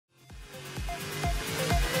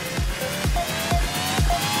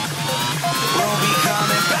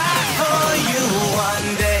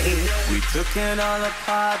Looking all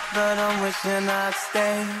apart, but I'm wishing I'd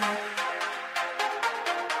stay.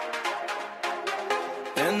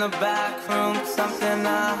 In the back room, something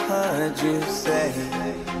I heard you say.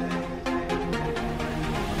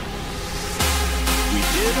 We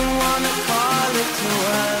didn't want to call it too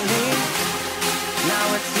early. Now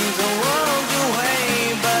it seems a world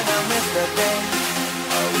away, but I miss the day.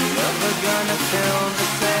 Are we ever gonna feel the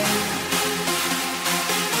same?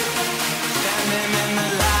 Standing in the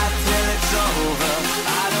light till it's over,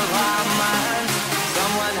 out of our minds.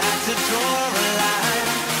 Someone had to draw a line.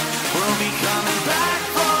 We'll be coming back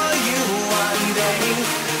for you one day.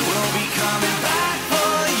 We'll be coming back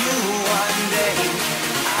for you one day.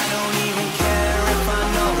 I don't even care if I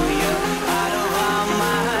know you. Out of our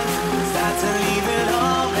minds, start to leave it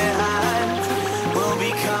all behind. We'll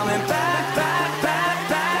be coming back, back, back,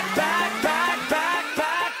 back, back, back, back,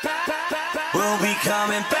 back, back, back, back. We'll be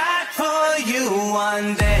coming back for you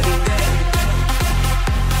one day.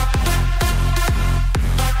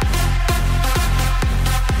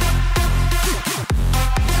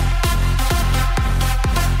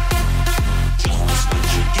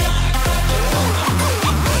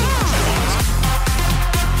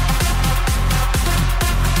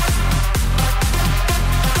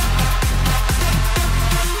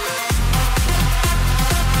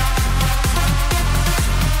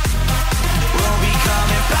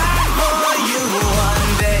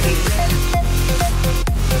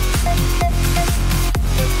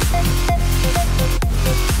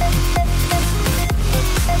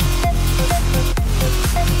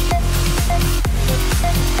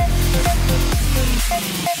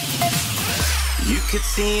 You could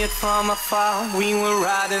see it from afar, we were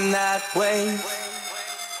riding that wave.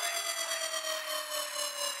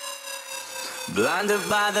 Blinded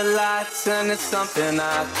by the lights and it's something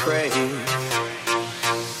I crave.